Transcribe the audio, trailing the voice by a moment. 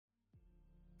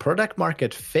Product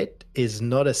market fit is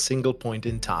not a single point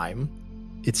in time,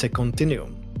 it's a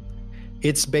continuum.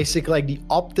 It's basically like the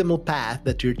optimal path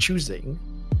that you're choosing.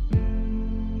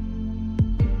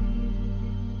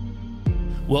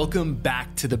 Welcome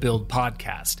back to the Build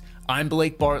Podcast. I'm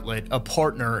Blake Bartlett, a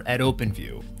partner at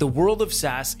OpenView. The world of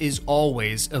SaaS is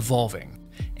always evolving,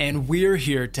 and we're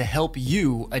here to help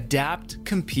you adapt,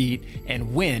 compete,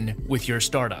 and win with your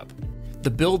startup. The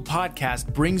Build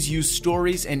Podcast brings you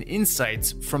stories and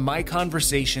insights from my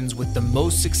conversations with the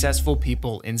most successful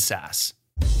people in SaaS.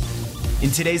 In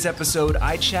today's episode,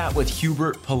 I chat with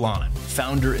Hubert Pilon,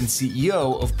 founder and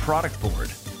CEO of Product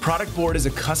Board. Product Board is a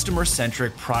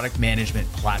customer-centric product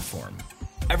management platform.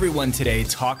 Everyone today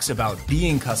talks about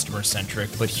being customer-centric,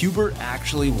 but Hubert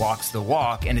actually walks the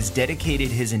walk and has dedicated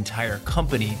his entire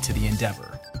company to the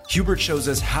endeavor. Hubert shows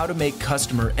us how to make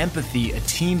customer empathy a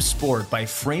team sport by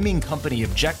framing company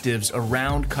objectives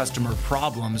around customer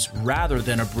problems rather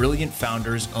than a brilliant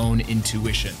founder's own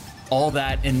intuition. All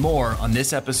that and more on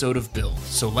this episode of Build.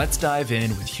 So let's dive in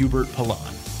with Hubert Pilon.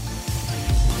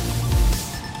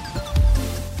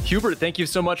 Hubert, thank you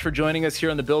so much for joining us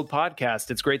here on the Build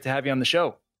Podcast. It's great to have you on the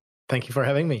show. Thank you for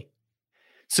having me.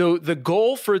 So the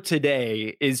goal for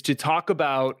today is to talk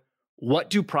about what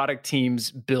do product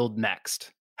teams build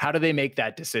next? How do they make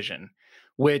that decision?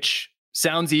 Which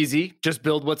sounds easy, just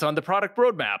build what's on the product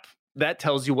roadmap. That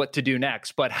tells you what to do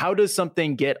next. But how does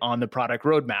something get on the product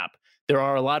roadmap? There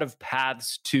are a lot of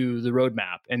paths to the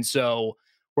roadmap. And so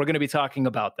we're going to be talking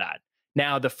about that.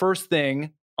 Now, the first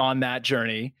thing on that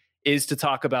journey is to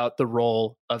talk about the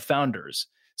role of founders.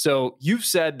 So you've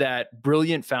said that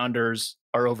brilliant founders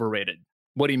are overrated.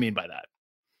 What do you mean by that?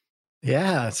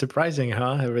 Yeah, surprising,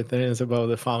 huh? Everything is about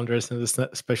the founders and the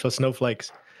special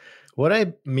snowflakes. What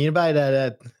I mean by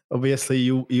that obviously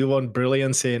you want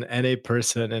brilliance in any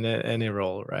person in any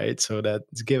role, right? So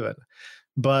that's given.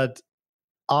 But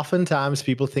oftentimes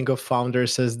people think of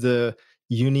founders as the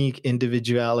unique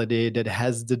individuality that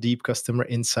has the deep customer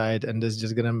insight and is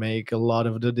just going to make a lot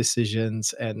of the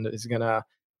decisions and is going to,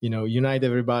 unite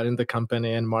everybody in the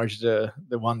company and march the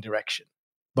one direction.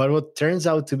 But what turns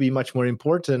out to be much more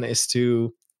important is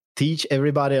to teach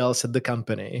everybody else at the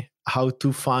company how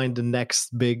to find the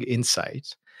next big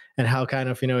insight and how kind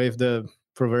of, if the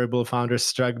proverbial founder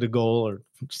struck the goal or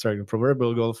struck the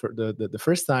proverbial goal for the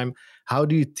first time, how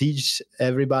do you teach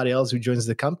everybody else who joins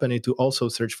the company to also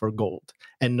search for gold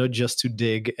and not just to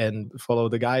dig and follow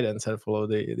the guidance and follow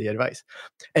the advice?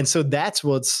 And so that's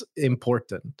what's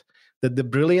important, that the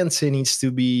brilliancy needs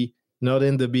to be not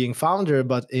in the being founder,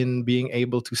 but in being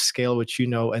able to scale what you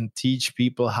know and teach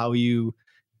people how you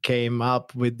came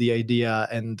up with the idea.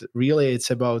 And really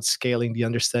it's about scaling the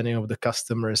understanding of the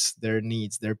customers, their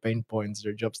needs, their pain points,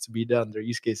 their jobs to be done, their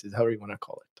use cases, however you want to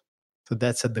call it. So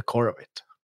that's at the core of it.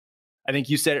 I think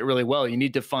you said it really well. You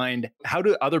need to find, how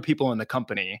do other people in the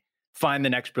company find the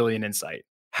next brilliant insight?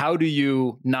 How do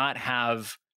you not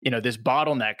have, this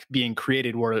bottleneck being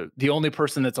created where the only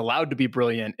person that's allowed to be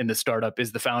brilliant in the startup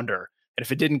is the founder? And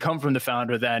if it didn't come from the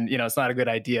founder, then, it's not a good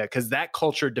idea, because that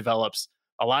culture develops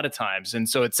a lot of times. And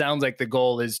so it sounds like the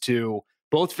goal is to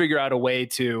both figure out a way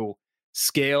to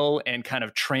scale and kind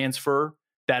of transfer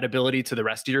that ability to the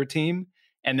rest of your team.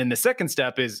 And then the second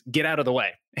step is get out of the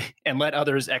way and let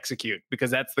others execute, because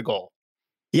that's the goal.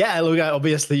 Yeah, look,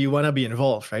 obviously you want to be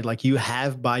involved, right? Like you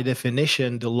have by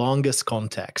definition the longest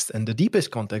context and the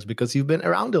deepest context because you've been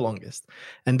around the longest.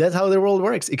 And that's how the world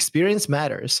works. Experience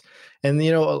matters. And,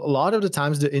 a lot of the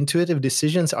times the intuitive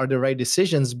decisions are the right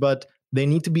decisions, but they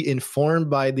need to be informed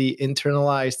by the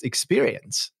internalized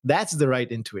experience. That's the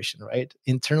right intuition, right?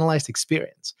 Internalized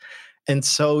experience. And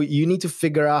so you need to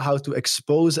figure out how to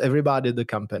expose everybody in the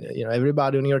company,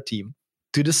 everybody on your team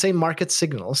to the same market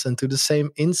signals and to the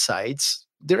same insights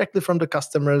directly from the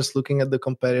customers, looking at the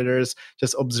competitors,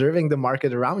 just observing the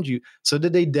market around you so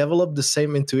that they develop the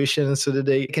same intuition so that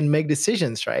they can make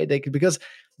decisions, right? Because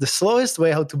the slowest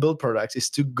way how to build products is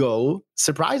to go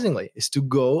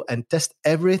and test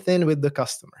everything with the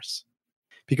customers.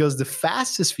 Because the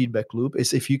fastest feedback loop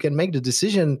is if you can make the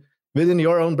decision within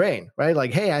your own brain, right?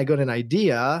 Like, hey, I got an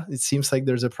idea. It seems like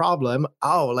there's a problem.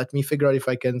 Oh, let me figure out if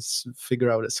I can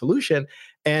figure out a solution.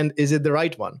 And is it the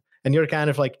right one? And you're kind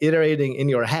of like iterating in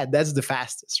your head. That's the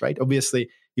fastest, right? Obviously,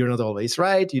 you're not always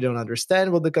right. You don't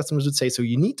understand what the customers would say. So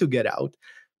you need to get out.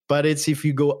 But it's if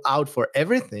you go out for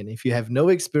everything, if you have no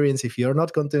experience, if you're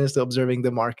not continuously observing the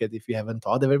market, if you haven't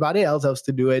taught everybody else how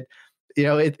to do it,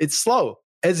 it's slow.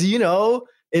 As you know,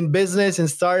 in business, in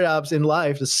startups, in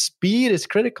life, the speed is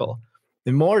critical.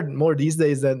 And more these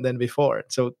days than before.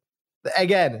 So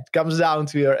again, it comes down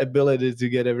to your ability to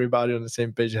get everybody on the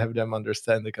same page and have them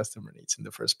understand the customer needs in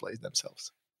the first place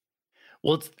themselves.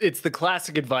 Well, it's the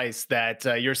classic advice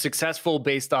that you're successful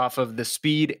based off of the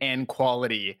speed and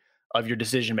quality of your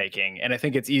decision making. And I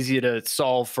think it's easy to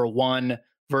solve for one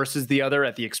versus the other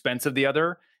at the expense of the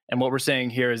other. And what we're saying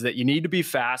here is that you need to be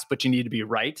fast, but you need to be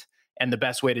right. And the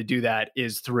best way to do that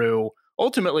is through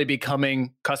ultimately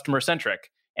becoming customer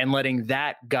centric and letting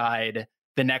that guide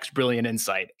the next brilliant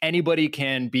insight. Anybody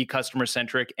can be customer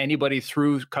centric. Anybody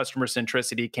through customer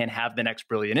centricity can have the next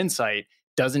brilliant insight.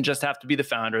 Doesn't just have to be the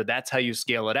founder. That's how you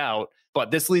scale it out.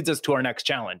 But this leads us to our next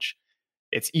challenge.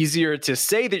 It's easier to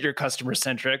say that you're customer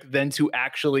centric than to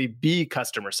actually be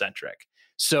customer centric.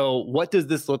 So, what does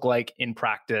this look like in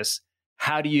practice?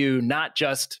 How do you not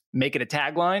just make it a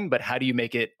tagline, but how do you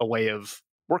make it a way of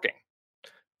working?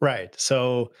 Right.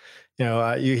 So,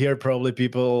 you hear probably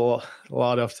people a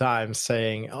lot of times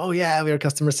saying, oh, yeah, we are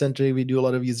customer centric. We do a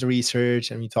lot of user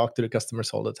research and we talk to the customers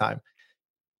all the time.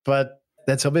 But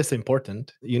that's obviously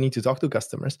important. You need to talk to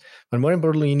customers, but more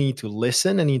importantly, you need to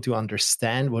listen and you need to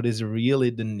understand what is really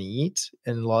the need.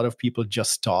 And a lot of people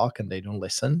just talk and they don't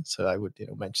listen. So I would,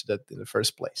 mention that in the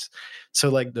first place. So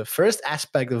like the first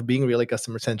aspect of being really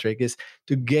customer centric is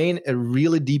to gain a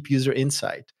really deep user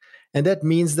insight. And that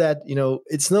means that,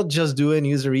 it's not just doing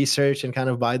user research and kind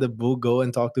of buy the book, go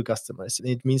and talk to customers.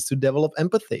 It means to develop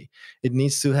empathy. It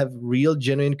needs to have real,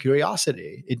 genuine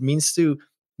curiosity. It means to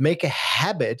make a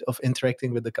habit of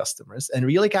interacting with the customers and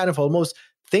really kind of almost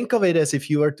think of it as if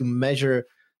you were to measure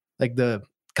like the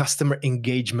customer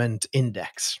engagement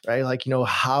index, right? Like,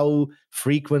 how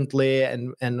frequently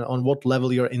and on what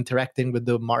level you're interacting with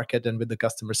the market and with the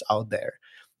customers out there.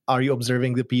 Are you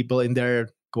observing the people in their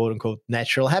quote unquote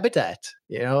natural habitat,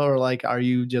 or like, are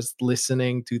you just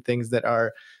listening to things that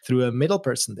are through a middle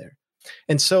person there?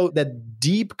 And so that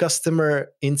deep customer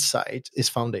insight is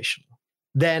foundational.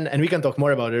 Then, and we can talk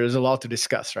more about it, there's a lot to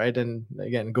discuss, right? And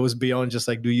again, goes beyond just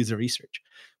like do user research.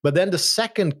 But then the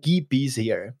second key piece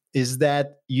here is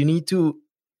that you need to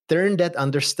turn that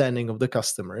understanding of the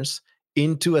customers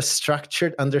into a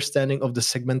structured understanding of the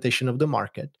segmentation of the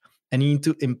market. And you need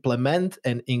to implement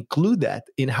and include that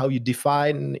in how you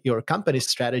define your company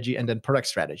strategy and then product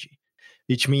strategy,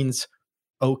 which means,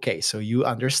 okay, so you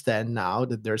understand now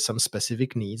that there's some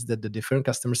specific needs that the different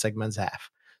customer segments have.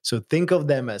 So think of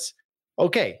them as,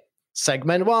 okay,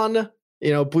 segment one,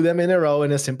 put them in a row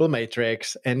in a simple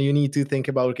matrix. And you need to think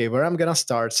about, okay, where I'm going to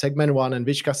start, segment one, and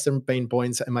which customer pain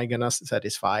points am I going to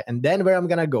satisfy? And then where I'm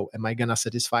going to go. Am I going to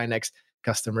satisfy next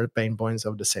customer pain points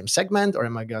of the same segment? Or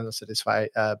am I going to satisfy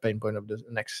pain point of the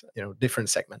next, different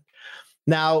segment?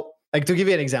 Now, like to give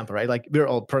you an example, right? Like we're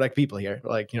all product people here,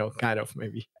 like, kind of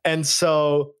maybe. And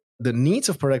so the needs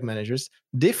of product managers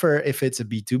differ if it's a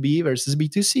B2B versus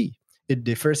B2C. It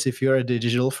differs if you're a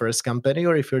digital first company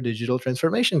or if you're a digital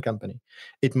transformation company.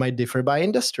 It might differ by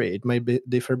industry. It might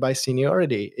differ by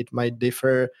seniority. It might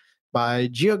differ by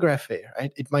geography,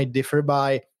 right? It might differ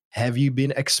by, have you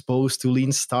been exposed to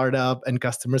lean startup and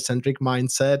customer-centric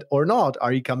mindset or not?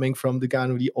 Are you coming from the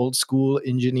kind of the old school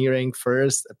engineering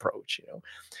first approach,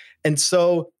 And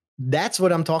so that's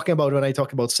what I'm talking about when I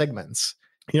talk about segments.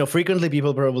 Frequently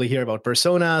people probably hear about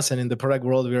personas, and in the product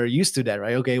world, we're used to that,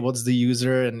 right? Okay, what's the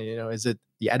user? And, is it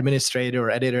the administrator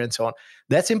or editor and so on?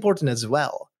 That's important as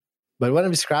well. But what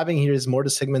I'm describing here is more the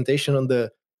segmentation on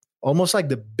the, almost like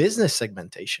the business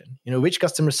segmentation, which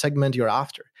customer segment you're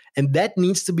after. And that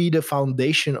needs to be the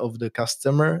foundation of the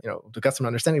customer, the customer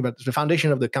understanding, but the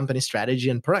foundation of the company strategy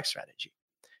and product strategy.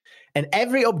 And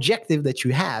every objective that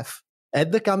you have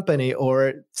at the company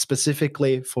or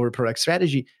specifically for product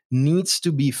strategy needs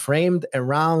to be framed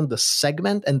around the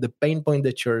segment and the pain point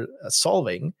that you're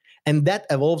solving. And that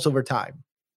evolves over time.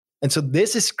 And so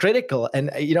this is critical. And,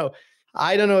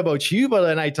 I don't know about you, but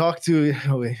when I talk to,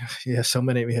 we have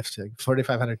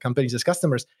 4,500 companies as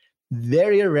customers,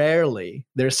 very rarely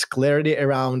there's clarity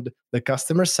around the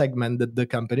customer segment that the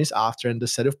company's after and the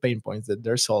set of pain points that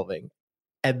they're solving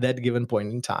at that given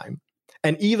point in time.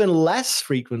 And even less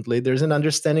frequently, there's an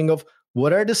understanding of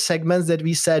what are the segments that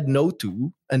we said no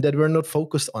to and that we're not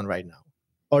focused on right now,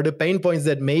 or the pain points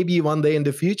that maybe one day in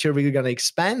the future we're going to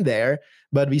expand there,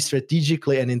 but we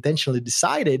strategically and intentionally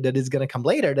decided that it's going to come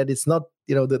later, that it's not,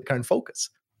 the current focus.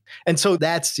 And so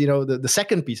that's, the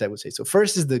second piece I would say. So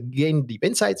first is the gain deep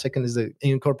insight. Second is the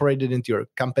incorporate it into your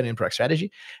company and product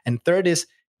strategy. And third is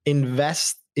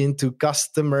invest into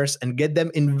customers and get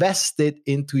them invested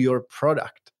into your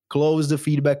product. Close the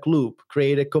feedback loop,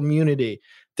 create a community,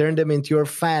 turn them into your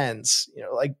fans,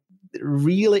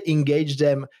 really engage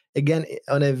them again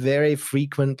on a very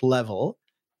frequent level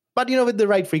but with the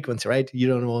right frequency, right? You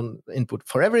don't want input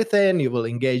for everything. You will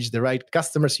engage the right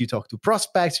customers. You talk to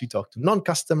prospects, you talk to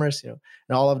non-customers, and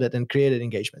all of that, and create an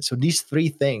engagement. So these three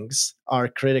things are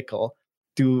critical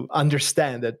to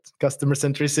understand that customer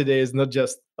centricity is not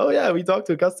just, oh yeah, we talk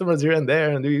to customers here and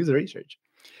there and do user research.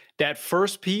 That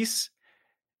first piece,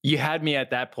 you had me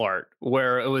at that part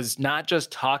where it was not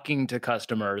just talking to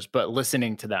customers, but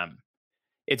listening to them.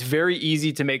 It's very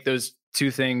easy to make those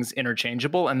two things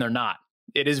interchangeable, and they're not.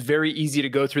 It is very easy to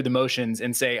go through the motions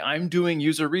and say, I'm doing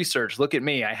user research. Look at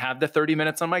me. I have the 30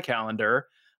 minutes on my calendar.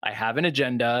 I have an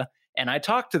agenda and I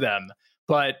talk to them.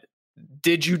 But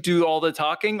did you do all the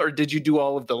talking or did you do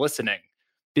all of the listening?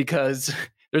 Because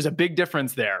there's a big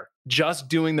difference there. Just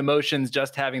doing the motions,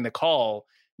 just having the call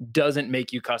doesn't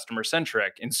make you customer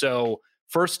centric. And so,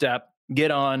 first step,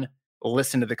 get on,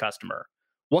 listen to the customer.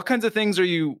 What kinds of things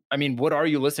what are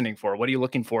you listening for? What are you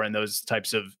looking for in those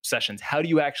types of sessions? How do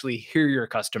you actually hear your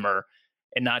customer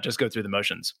and not just go through the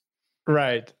motions?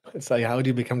 Right. It's like, how do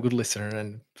you become a good listener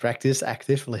and practice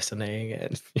active listening?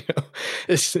 And,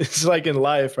 it's like in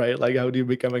life, right? Like, how do you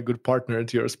become a good partner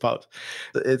to your spouse?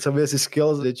 It's obviously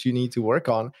skills that you need to work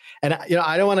on. And,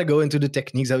 I don't want to go into the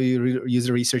techniques, how you use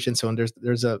the research and so on.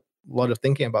 There's a lot of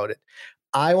thinking about it.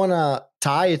 I want to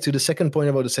tie it to the second point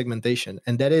about the segmentation.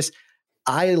 And that is,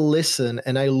 I listen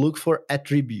and I look for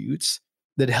attributes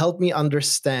that help me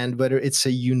understand whether it's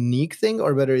a unique thing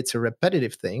or whether it's a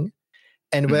repetitive thing.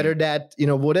 And whether that,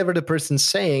 whatever the person's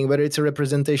saying, whether it's a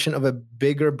representation of a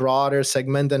bigger, broader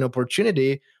segment and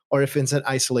opportunity, or if it's an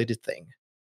isolated thing.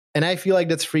 And I feel like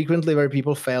that's frequently where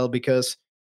people fail because,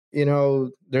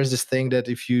 there's this thing that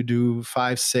if you do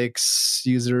 5, 6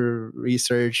 user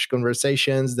research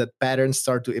conversations, that patterns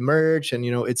start to emerge and,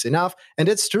 it's enough. And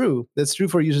that's true. That's true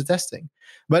for user testing.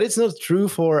 But it's not true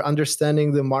for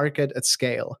understanding the market at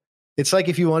scale. It's like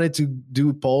if you wanted to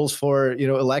do polls for,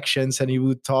 elections and you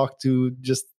would talk to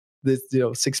just this,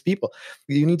 6 people,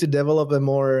 you need to develop a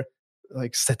more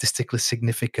like statistically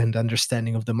significant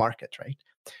understanding of the market, right?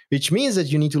 Which means that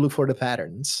you need to look for the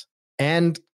patterns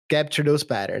and capture those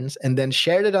patterns and then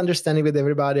share that understanding with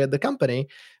everybody at the company,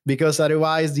 because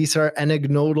otherwise these are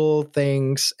anecdotal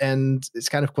things and it's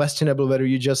kind of questionable whether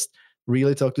you just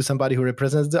really talk to somebody who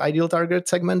represents the ideal target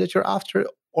segment that you're after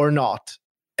or not.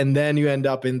 And then you end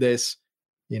up in this,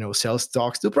 sales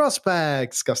talks to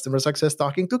prospects, customer success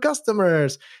talking to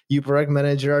customers, you product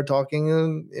manager are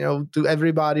talking, to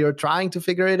everybody or trying to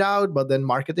figure it out, but then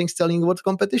marketing's telling you what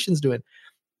competition's doing.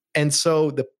 And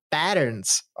so the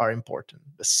patterns are important.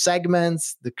 The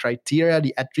segments, the criteria,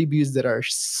 the attributes that are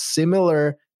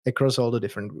similar across all the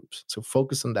different groups. So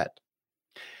focus on that.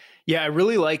 Yeah, I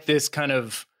really like this kind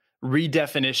of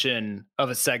redefinition of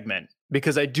a segment,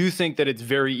 because I do think that it's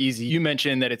very easy. You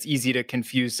mentioned that it's easy to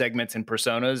confuse segments and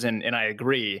personas, and I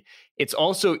agree. It's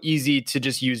also easy to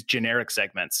just use generic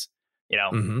segments,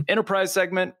 enterprise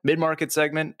segment, mid-market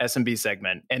segment, SMB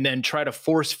segment, and then try to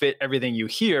force fit everything you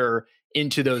hear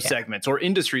into those segments or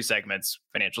industry segments,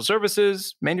 financial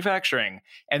services, manufacturing.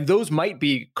 And those might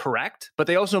be correct, but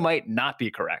they also might not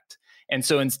be correct. And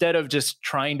so instead of just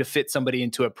trying to fit somebody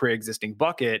into a pre-existing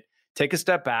bucket, take a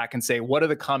step back and say, what are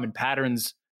the common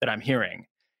patterns that I'm hearing?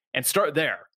 And start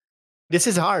there. This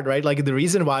is hard, right? Like the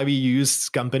reason why we use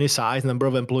company size, number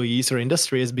of employees or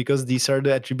industry is because these are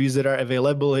the attributes that are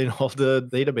available in all the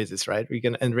databases, right? We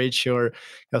can enrich your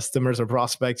customers or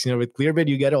prospects, with Clearbit,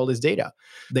 you get all this data.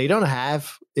 They don't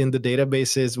have in the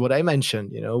databases what I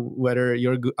mentioned, whether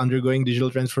you're undergoing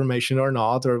digital transformation or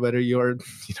not, or whether you're,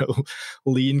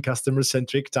 lean customer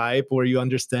centric type, or you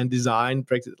understand design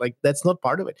practice. Like that's not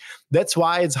part of it. That's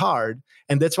why it's hard.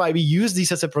 And that's why we use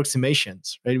these as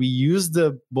approximations, right? We use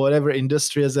the whatever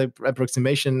industry as an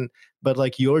approximation, but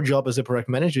like your job as a product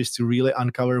manager is to really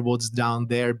uncover what's down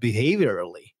there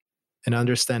behaviorally and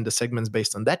understand the segments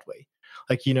based on that way.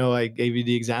 Like, I gave you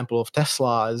the example of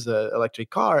Tesla as an electric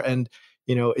car, and,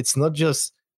 it's not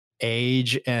just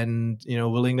age and,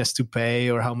 willingness to pay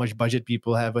or how much budget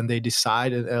people have when they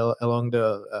decide along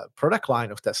the product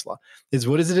line of Tesla. Is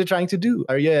what is it they're trying to do?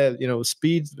 Are you a,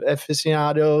 speed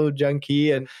aficionado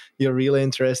junkie and you're really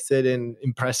interested in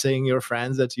impressing your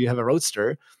friends that you have a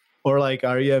Roadster? Or like,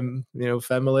 are you,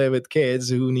 family with kids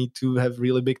who need to have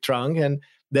really big trunk? And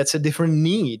that's a different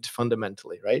need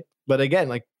fundamentally, right? But again,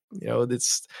 like,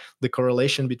 it's the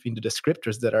correlation between the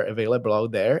descriptors that are available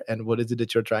out there and what is it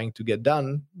that you're trying to get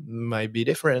done might be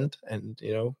different. And,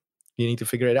 you need to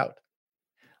figure it out.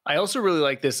 I also really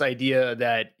like this idea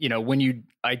that, when you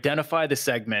identify the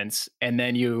segments and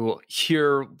then you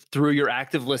hear through your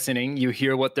active listening, you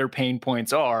hear what their pain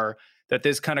points are, that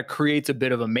this kind of creates a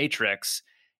bit of a matrix.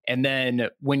 And then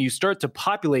when you start to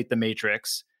populate the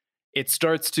matrix, it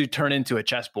starts to turn into a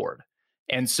chessboard.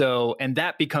 And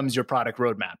that becomes your product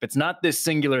roadmap. It's not this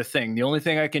singular thing. The only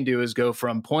thing I can do is go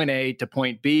from point A to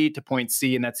point B to point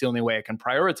C, and that's the only way I can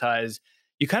prioritize.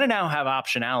 You kind of now have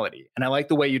optionality. And I like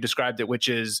the way you described it, which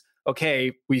is,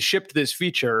 okay, we shipped this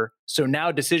feature. So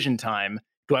now decision time.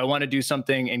 Do I want to do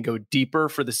something and go deeper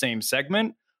for the same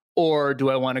segment? Or do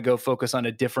I want to go focus on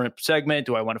a different segment?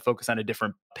 Do I want to focus on a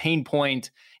different pain point?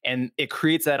 And it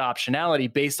creates that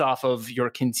optionality based off of your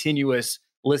continuous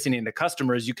listening to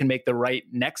customers. You can make the right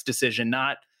next decision,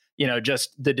 not,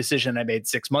 just the decision I made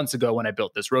 6 months ago when I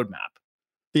built this roadmap.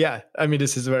 Yeah, I mean,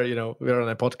 this is where we're on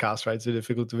a podcast, right? So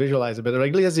difficult to visualize it, but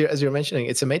regularly, as you're mentioning,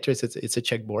 it's a matrix, it's a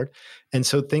checkboard, and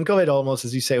so think of it almost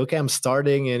as you say, okay, I'm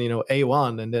starting in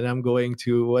A1, and then I'm going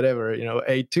to whatever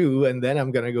A2, and then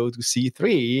I'm gonna go to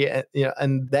C3,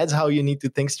 and that's how you need to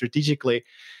think strategically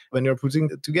when you're putting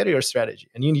together your strategy.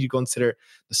 And you need to consider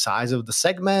the size of the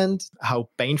segment, how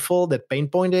painful that pain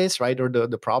point is, right? Or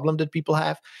the problem that people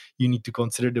have. You need to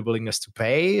consider the willingness to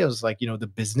pay as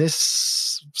the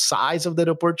business size of that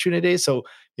opportunity. So,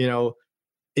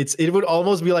 it would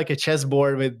almost be like a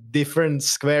chessboard with different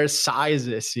square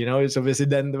sizes, It's obviously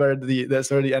then that's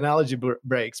where the analogy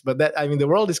breaks. But the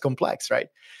world is complex, right?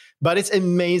 But it's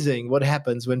amazing what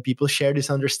happens when people share this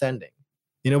understanding.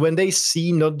 When they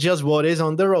see not just what is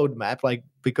on the roadmap,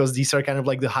 because these are kind of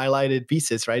like the highlighted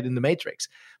pieces, right, in the matrix,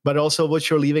 but also what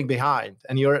you're leaving behind.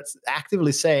 And you're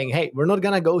actively saying, hey, we're not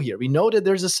going to go here. We know that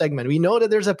there's a segment. We know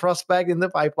that there's a prospect in the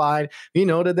pipeline. We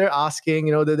know that they're asking,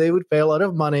 that they would pay a lot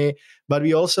of money. But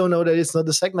we also know that it's not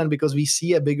the segment because we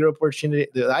see a bigger opportunity,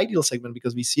 the ideal segment,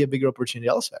 because we see a bigger opportunity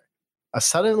elsewhere.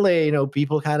 Suddenly,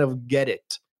 people kind of get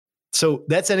it. So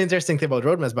that's an interesting thing about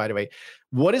roadmaps, by the way.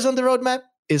 What is on the roadmap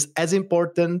is as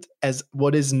important as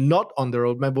what is not on the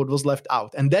roadmap, what was left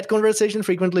out. And that conversation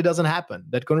frequently doesn't happen.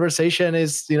 That conversation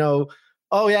is,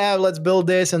 oh yeah, let's build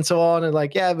this and so on.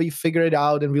 And we figure it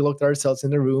out and we looked ourselves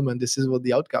in the room and this is what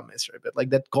the outcome is, right? But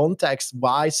that context,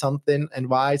 why something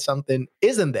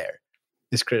isn't there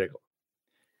is critical.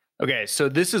 Okay, so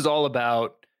this is all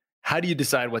about how do you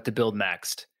decide what to build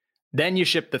next? Then you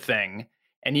ship the thing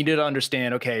and you need to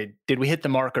understand, okay, did we hit the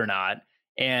mark or not?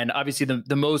 And obviously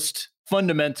the most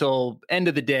fundamental end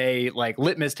of the day,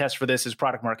 litmus test for this is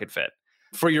product market fit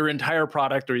for your entire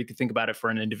product, or you could think about it for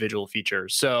an individual feature.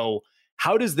 So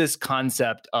how does this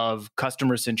concept of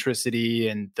customer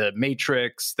centricity and the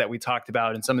matrix that we talked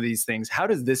about and some of these things, how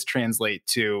does this translate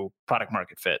to product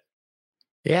market fit?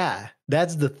 Yeah,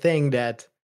 that's the thing, that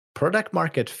product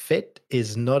market fit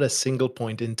is not a single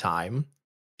point in time.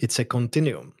 It's a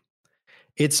continuum.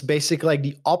 It's basically like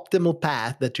the optimal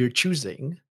path that you're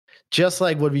choosing. Just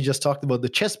like what we just talked about, the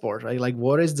chessboard, right?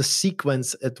 What is the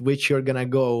sequence at which you're going to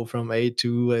go from A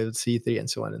to C3 and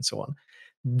so on and so on.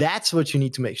 That's what you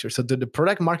need to make sure. So the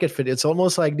product market fit, it's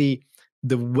almost like the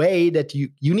way that you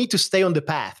need to stay on the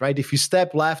path, right? If you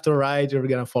step left or right, you're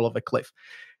going to fall off a cliff.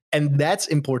 And that's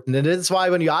important. And that's why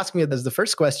when you ask me as the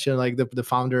first question, the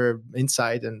founder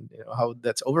insight and how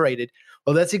that's overrated,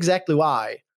 well, that's exactly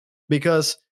why.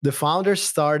 Because the founders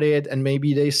started and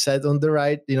maybe they set on the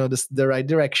right, the right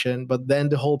direction, but then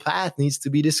the whole path needs to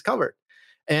be discovered.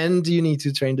 And you need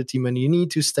to train the team and you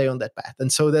need to stay on that path.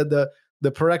 And so that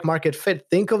the product market fit,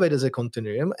 think of it as a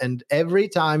continuum. And every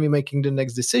time you're making the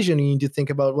next decision, you need to think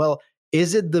about, well,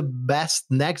 is it the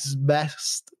next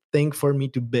best thing for me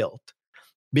to build?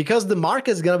 Because the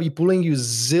market is going to be pulling you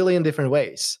zillion different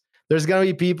ways. There's going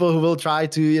to be people who will try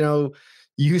to,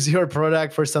 use your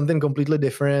product for something completely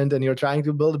different, and you're trying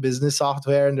to build a business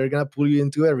software and they're going to pull you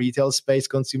into a retail space,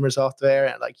 consumer software.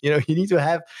 And you need to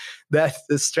have that.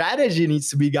 The strategy needs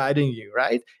to be guiding you,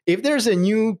 right? If there's a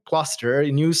new cluster, a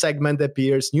new segment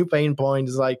appears, new pain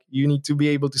points, you need to be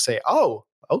able to say, oh,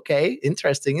 okay,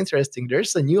 interesting.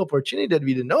 There's a new opportunity that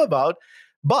we didn't know about,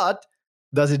 but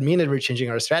does it mean that we're changing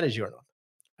our strategy or not?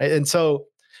 Right? And so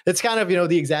it's kind of,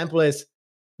 the example is,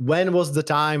 when was the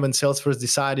time when Salesforce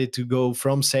decided to go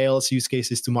from sales use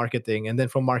cases to marketing, and then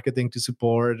from marketing to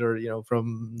support, or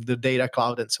from the data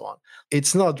cloud and so on?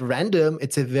 It's not random.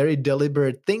 It's a very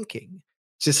deliberate thinking.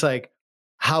 It's just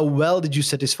how well did you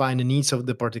satisfy the needs of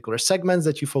the particular segments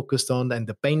that you focused on and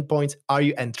the pain points? Are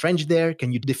you entrenched there?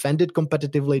 Can you defend it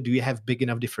competitively? Do you have big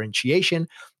enough differentiation?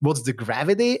 What's the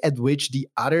gravity at which the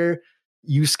other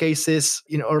use cases,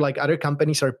 or other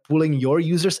companies are pulling your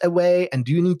users away? And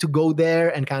do you need to go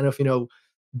there and kind of,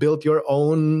 build your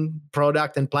own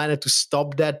product and plan it to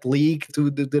stop that leak to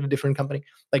the different company?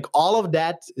 All of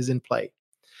that is in play.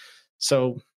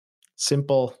 So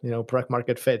simple, product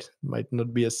market fit might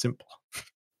not be as simple.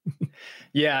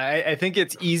 Yeah, I think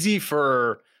it's easy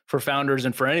for for founders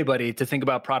and for anybody to think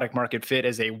about product market fit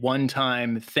as a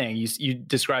one-time thing. You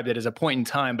described it as a point in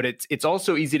time, but it's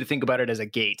also easy to think about it as a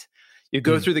gate. You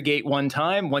go through the gate one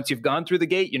time. Once you've gone through the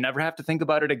gate, you never have to think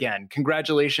about it again.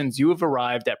 Congratulations, you have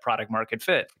arrived at product market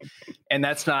fit. And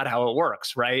that's not how it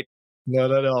works, right? No,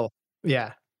 not at all.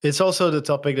 Yeah. It's also the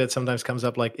topic that sometimes comes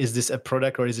up, like, is this a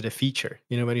product or is it a feature?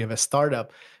 When you have a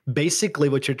startup, basically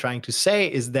what you're trying to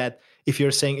say is that if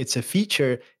you're saying it's a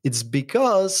feature, it's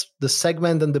because the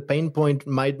segment and the pain point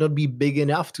might not be big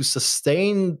enough to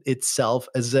sustain itself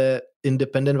as a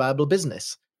independent viable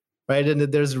business, right? And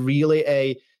that there's really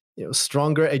a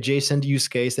stronger adjacent use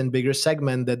case and bigger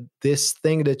segment that this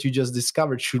thing that you just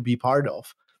discovered should be part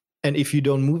of. And if you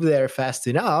don't move there fast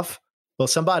enough, well,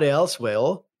 somebody else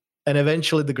will. And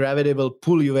eventually the gravity will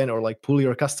pull you in, or like pull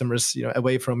your customers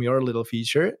away from your little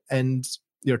feature, and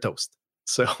you're toast.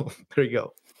 So there you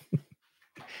go.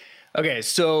 Okay,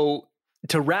 so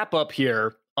to wrap up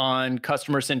here on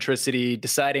customer centricity,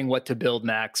 deciding what to build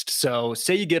next. So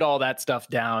say you get all that stuff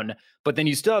down, but then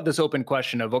you still have this open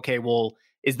question of, okay, well,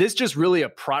 is this just really a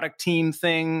product team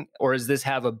thing, or does this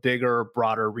have a bigger,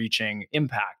 broader reaching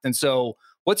impact? And so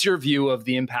what's your view of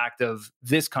the impact of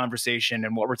this conversation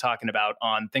and what we're talking about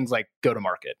on things like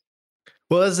go-to-market?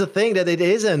 Well, that's the thing, that it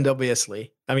isn't,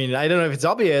 obviously. I mean, I don't know if it's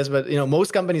obvious, but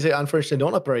most companies, unfortunately,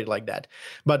 don't operate like that.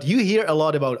 But you hear a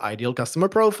lot about ideal customer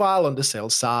profile on the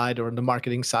sales side or on the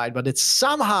marketing side, but it's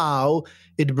somehow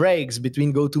it breaks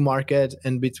between go-to-market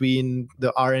and between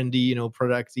the R&D,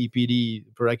 product EPD,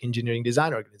 product engineering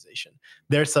design organization.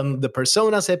 There's the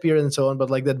personas appear and so on, but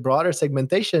like that broader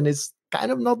segmentation is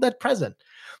kind of not that present.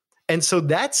 And so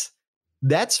that's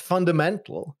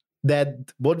fundamental.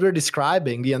 That what we're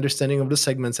describing, the understanding of the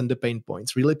segments and the pain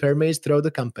points, really permeates throughout the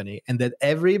company, and that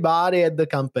everybody at the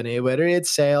company, whether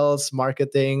it's sales,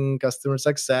 marketing, customer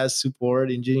success, support,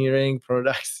 engineering,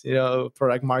 products,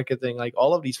 product marketing, like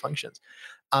all of these functions,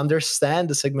 understand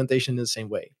the segmentation in the same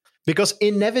way. Because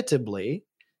inevitably,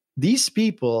 these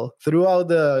people throughout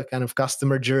the kind of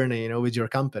customer journey, with your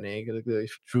company,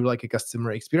 through like a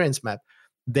customer experience map,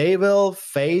 they will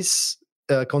face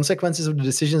consequences of the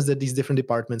decisions that these different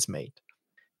departments made.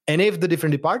 And if the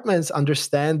different departments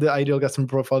understand the ideal customer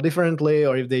profile differently,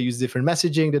 or if they use different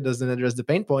messaging that doesn't address the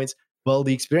pain points, well,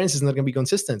 the experience is not going to be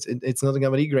consistent. It's not going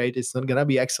to be great. It's not going to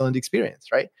be excellent experience,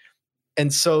 right?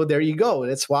 And so there you go.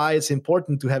 That's why it's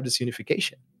important to have this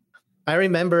unification. I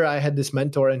remember I had this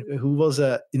mentor who was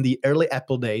in the early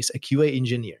Apple days, a QA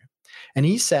engineer. And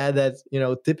he said that,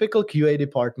 typical QA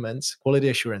departments, quality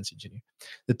assurance engineer,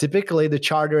 typically the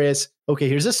charter is, okay,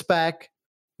 here's a spec,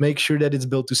 make sure that it's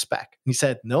built to spec. And he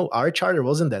said, no, our charter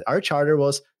wasn't that. Our charter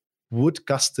was, would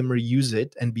customer use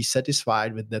it and be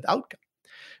satisfied with that outcome?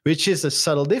 Which is a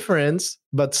subtle difference,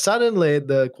 but suddenly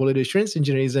the quality assurance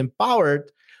engineer is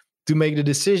empowered to make the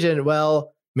decision,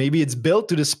 well, maybe it's built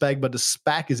to the spec, but the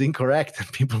spec is incorrect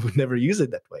and people would never use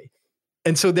it that way.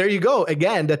 And so there you go.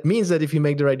 Again, that means that if you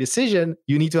make the right decision,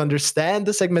 you need to understand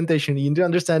the segmentation, you need to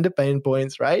understand the pain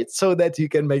points, right? So that you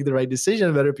can make the right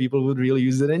decision whether people would really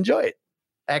use it and enjoy it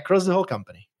across the whole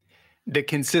company. The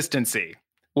consistency,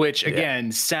 which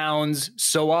again sounds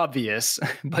so obvious,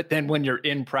 but then when you're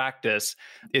in practice,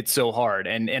 it's so hard.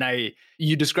 And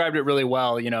you described it really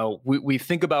well. We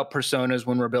think about personas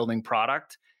when we're building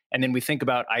product, and then we think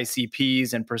about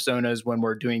ICPs and personas when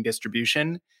we're doing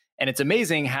distribution. And it's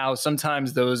amazing how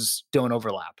sometimes those don't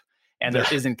overlap and there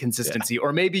isn't consistency,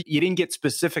 or maybe you didn't get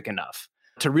specific enough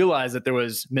to realize that there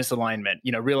was misalignment,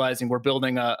 realizing we're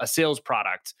building a sales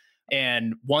product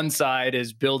and one side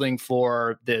is building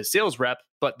for the sales rep,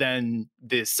 but then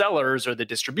the sellers or the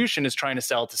distribution is trying to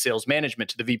sell to sales management,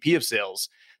 to the VP of sales.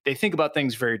 They think about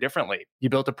things very differently. You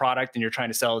built a product and you're trying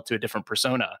to sell it to a different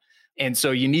persona. And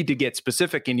so you need to get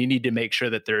specific and you need to make sure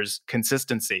that there's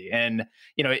consistency. And,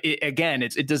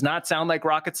 it does not sound like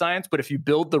rocket science, but if you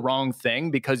build the wrong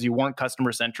thing because you weren't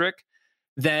customer centric,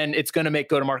 then it's going to make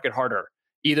go-to-market harder.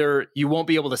 Either you won't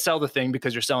be able to sell the thing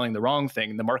because you're selling the wrong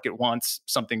thing. The market wants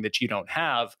something that you don't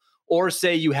have. Or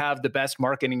say you have the best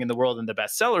marketing in the world and the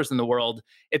best sellers in the world,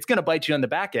 it's going to bite you on the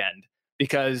back end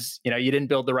because, you didn't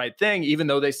build the right thing. Even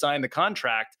though they signed the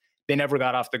contract, they never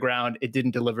got off the ground. It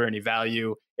didn't deliver any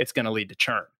value. It's going to lead to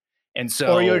churn. And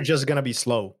so, or you're just going to be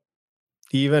slow.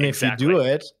 Even if you do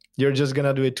it, you're just going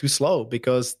to do it too slow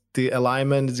because the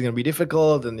alignment is going to be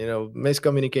difficult and,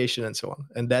 miscommunication and so on.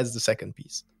 And that's the second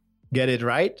piece. Get it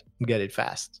right, get it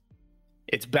fast.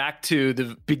 It's back to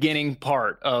the beginning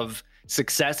part of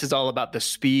success is all about the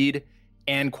speed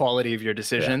and quality of your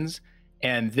decisions.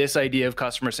 Yeah. And this idea of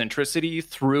customer centricity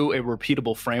through a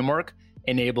repeatable framework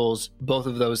enables both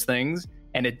of those things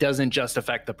And it doesn't just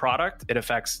affect the product, it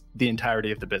affects the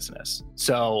entirety of the business.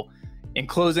 So in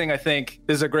closing, I think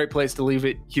this is a great place to leave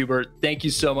it. Hubert, thank you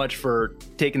so much for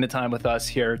taking the time with us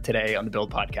here today on the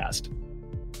Build Podcast.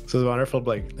 This was wonderful,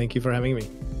 Blake. Thank you for having me.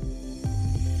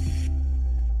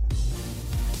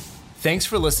 Thanks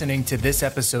for listening to this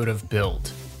episode of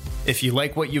Build. If you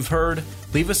like what you've heard,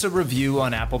 leave us a review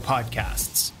on Apple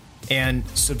Podcasts and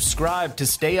subscribe to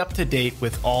stay up to date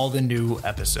with all the new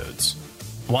episodes.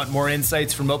 Want more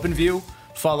insights from OpenView?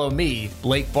 Follow me,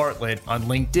 Blake Bartlett, on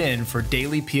LinkedIn for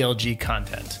daily PLG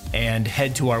content, and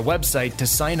head to our website to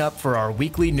sign up for our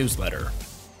weekly newsletter.